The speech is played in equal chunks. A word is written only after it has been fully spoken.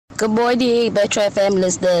Good morning, Metro FM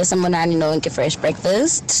listeners. Someone I know and get fresh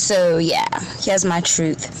breakfast. So yeah, here's my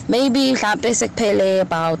truth. Maybe basic pele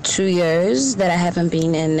about 2 years that I haven't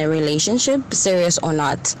been in a relationship, serious or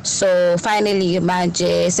not. So finally, my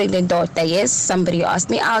daughter, yes, somebody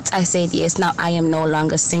asked me out. I said yes. Now I am no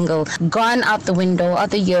longer single. Gone out the window are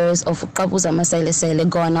the years of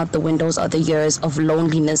gone out the windows are the years of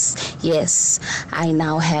loneliness. Yes, I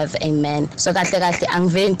now have a man. So kahle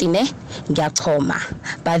angiventi ne ngiyachoma.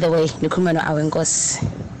 By the way, nikhuluma no-Awenkosi.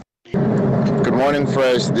 Good morning,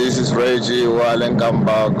 Fresh. This is Reggie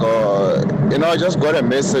Walenkambako. I just got a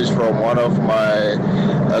message from one of my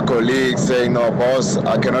colleagues saying, "No, boss,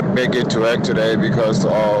 I cannot make it to work today because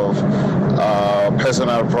of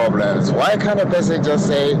personal problems." Why can't a person just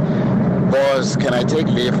say, "Boss, can I take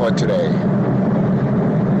leave for today?"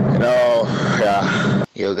 Yeah.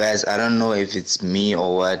 Yo guys, I don't know if it's me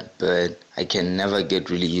or what, but I can never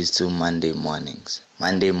get really used to Monday mornings.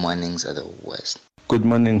 Monday mornings are the worst. Good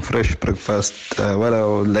morning, Fresh Breakfast. What I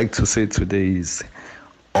would like to say today is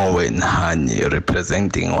Owen Honey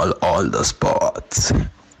representing all the sports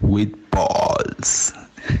with balls.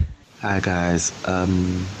 Hi guys.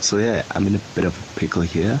 So yeah, I'm in a bit of a pickle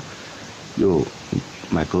here. Yo,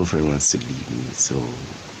 my girlfriend wants to leave me, so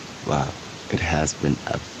wow, it has been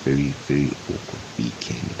a very, very awkward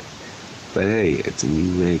weekend. But hey, it's a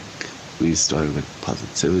new week. We started with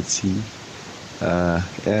positivity.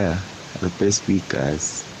 Yeah, the best week,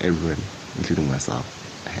 guys. Everyone, including myself.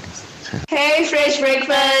 Thanks. Hey, Fresh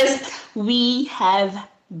Breakfast. We have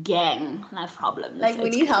gang life problems. Like, we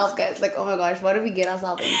need help, guys. Like, oh my gosh, what did we get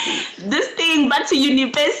ourselves into? This thing, but to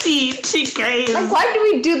university, guys. Like, why do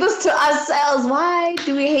we do this to ourselves? Why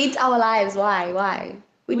do we hate our lives? Why?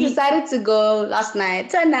 We decided to go last night,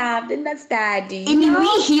 turn up, did not study. And we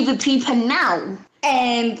hear the paper now.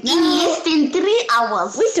 And in less than 3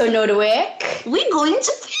 hours, we don't know the work. We're going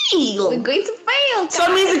to fail. So means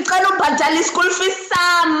it's going to pay school fees.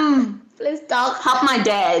 Please talk. Help my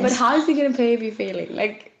dad. But how is he going to pay if you're failing?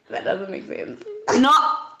 Like, that doesn't make sense. No,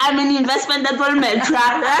 I'm an investment that will matter.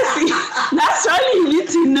 That's all you need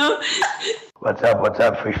to know. What's up,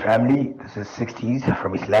 Fresh family? This is 60s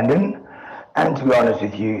from East London. And to be honest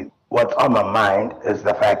with you, what's on my mind is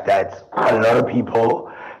the fact that a lot of people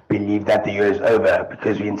believe that the year is over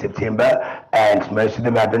because we're in September and most of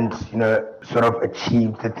them haven't, sort of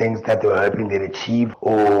achieved the things that they were hoping they'd achieve,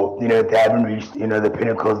 or, they haven't reached, the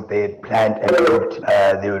pinnacles they had planned and hoped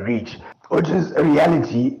they would reach, which is a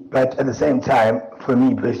reality. But at the same time, for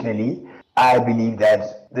me personally, I believe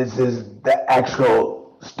that this is the actual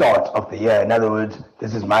start of the year. In other words,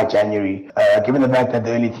 this is my January. Given the fact that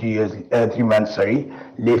there are only 3 months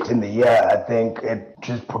left in the year, I think it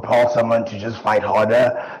just propels someone to just fight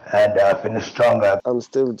harder and finish stronger. I'm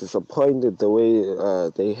still disappointed the way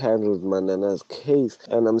they handled Manana's case,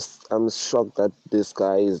 and I'm shocked that this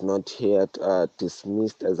guy is not yet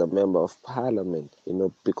dismissed as a member of parliament,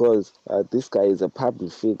 because this guy is a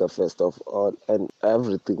public figure first of all, and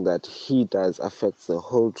everything that he does affects the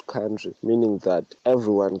whole country, meaning that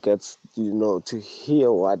everyone gets to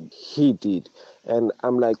hear what he did. And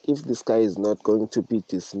I'm like, if this guy is not going to be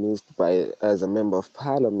dismissed as a member of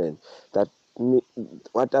parliament,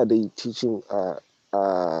 what are they teaching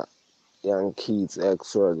young kids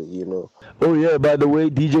actually, Oh yeah, by the way,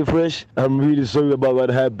 DJ Fresh, I'm really sorry about what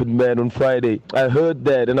happened, man, on Friday. I heard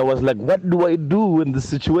that and I was like, what do I do in this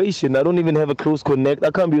situation? I don't even have a close connect.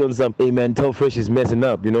 I can't be on some, hey man, tell Fresh is messing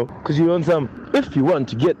up, because you're on some, if you want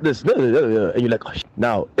to get this, and you're like, oh,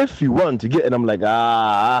 now, if you want to get, and I'm like,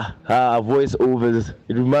 voiceovers.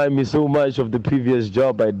 It reminds me so much of the previous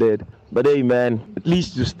job I did. But hey, man, at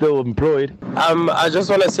least you're still employed. I just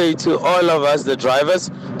want to say to all of us, the drivers,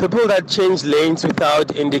 people that change lanes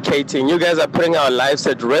without indicating, you guys are putting our lives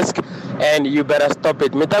at risk, and you better stop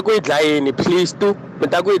it. Please do.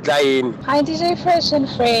 Hi, DJ Fresh and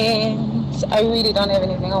friends. I really don't have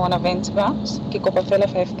anything I want to vent about. Kick up a fella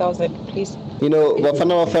 5,000, please.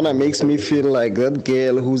 Bafana makes me feel like that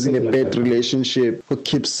girl who's in a bad relationship who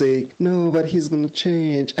keeps saying, no, but he's going to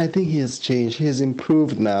change. I think he has changed. He has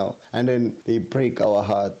improved now. And then they break our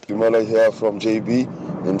heart. You want to hear from JB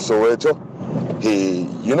in Soweto? Hey,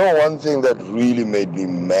 one thing that really made me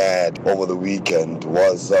mad over the weekend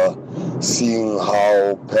was seeing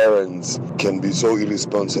how parents can be so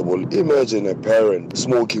irresponsible. Imagine a parent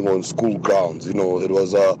smoking on school grounds. It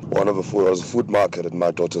was a food market at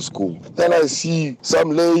my daughter's school. Then I see some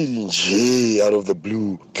lady out of the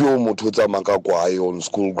blue on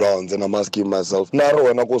school grounds, and I'm asking myself,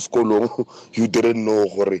 you didn't know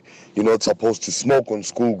you're not supposed to smoke on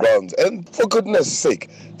school grounds. And for goodness sake,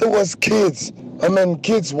 there was kids I mean,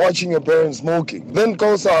 kids watching a parent smoking. Then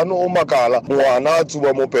goes on Omakala, Wana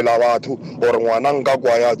Tuba Mopelawatu, or Wananga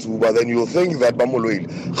Kwaya Tuba, then you think that Bamuluil.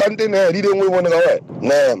 Kantine, didn't we want to go away?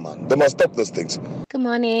 Nah, man, they must stop those things. Good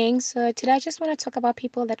morning. So today I just want to talk about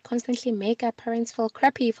people that constantly make our parents feel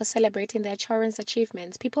crappy for celebrating their children's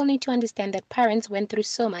achievements. People need to understand that parents went through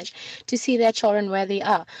so much to see their children where they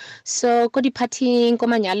are. So kodi partying,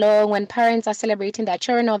 komanyalo, when parents are celebrating their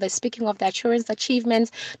children or they're speaking of their children's achievements,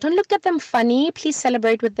 don't look at them funny. Please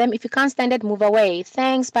celebrate with them. If you can't stand it, move away.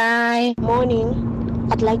 Thanks. Bye. Morning.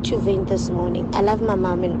 I'd like to vent this morning. I love my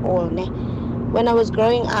mom and all. Ne? When I was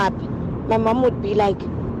growing up, my mom would be like,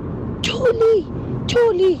 Tuli.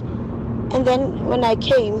 And then when I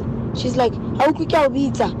came, she's like, how quick I'll be?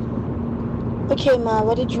 Okay, ma,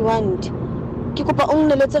 what did you want? And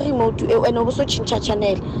also chincha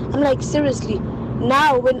channel. I'm like, seriously.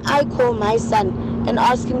 Now when I call my son and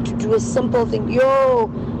ask him to do a simple thing,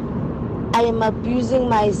 I am abusing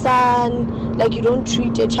my son. Like, you don't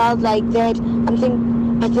treat a child like that. I'm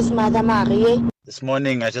thinking, but this mother Marie. This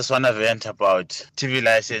morning, I just want to vent about TV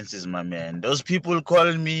licenses, my man. Those people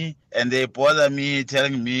call me and they bother me,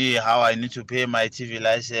 telling me how I need to pay my TV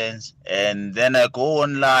license. And then I go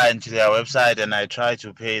online to their website and I try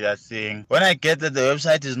to pay that thing. When I get that the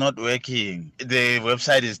website is not working, the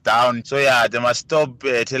website is down. So yeah, they must stop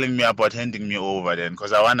telling me about handing me over then,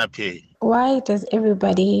 because I want to pay. Why does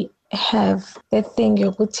everybody have that thing,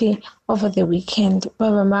 Yoguti, over the weekend?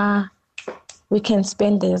 Mama, weekend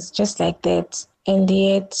spenders just like that. And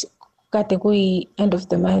yet, category end of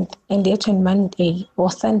the month, and yet on Monday or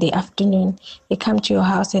Sunday afternoon, they come to your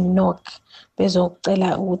house and knock to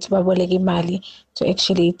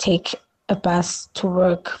actually take a bus to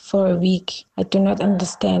work for a week. I do not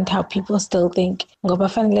understand how people still think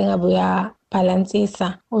balance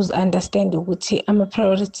who's understand ukuthi ama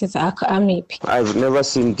priorities akho amiphi. I've never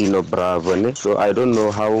seen Dino Bravo, ne? So I don't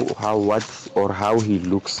know how he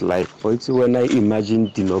looks like. But when I imagine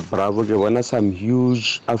Dino Bravo, when some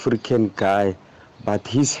huge African guy, but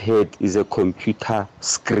his head is a computer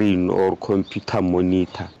screen or computer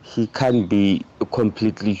monitor. He can't be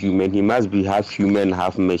completely human. He must be half human,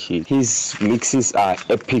 half machine. His mixes are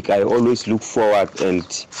epic. I always look forward, and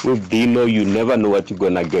with Dino, you never know what you're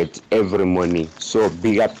gonna get every morning. So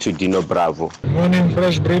big up to Dino Bravo. Morning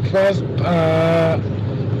fresh breakfast.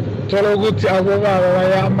 Tolo ukuthi abobaba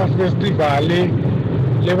baya ama-festival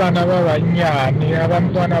lebana babanyane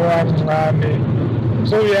abantwana abancane.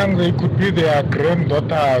 So young they could be their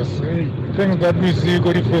granddaughters. Things that we see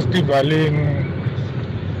go to festivaling,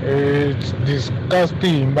 it's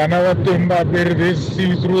disgusting. Banawatemba they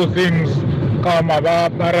see through things. Kamaba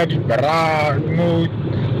bra, no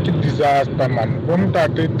disaster man.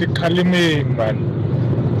 Bomtate the kalimim man.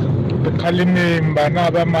 The kalimim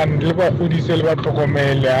banaba man liba udisel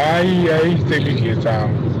batokomele. Ay seligesa.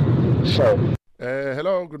 So.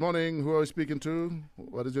 Hello, good morning. Who are you speaking to?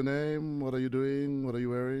 What is your name? What are you doing? What are you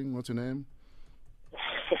wearing? What's your name?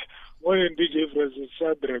 Morning, DJ Francis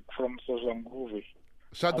Shadrach from Soshanguve.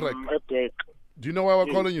 Shadrach. At work. Do you know why we're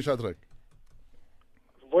calling you Shadrach?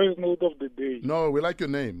 Voice note of the day. No, we like your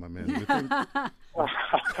name, my man. We think...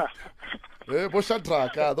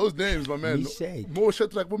 Shadrach, those names, my man. Mo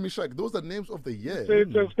Shadrach, Mo Mishak, those are names of the year.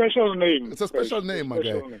 It's a special name. It's a special name, my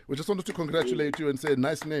guy. We just wanted to congratulate you and say,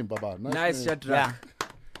 nice name, Baba. Nice Shadrach. Yeah.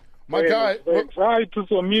 My guy. Hi to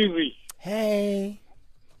Somizi. Hey.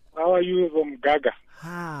 How are you from Gaga?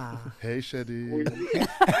 Hey, Shady. Hey,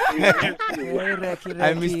 Ricky.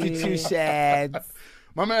 I missed you too, Shads.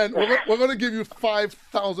 My man, we're going to give you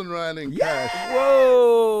 5,000 Rand in cash.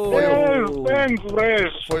 Whoa! Yes, thanks,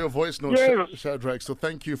 Fresh. For your voice note, yes. Shadrach. So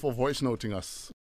thank you for voice noting us.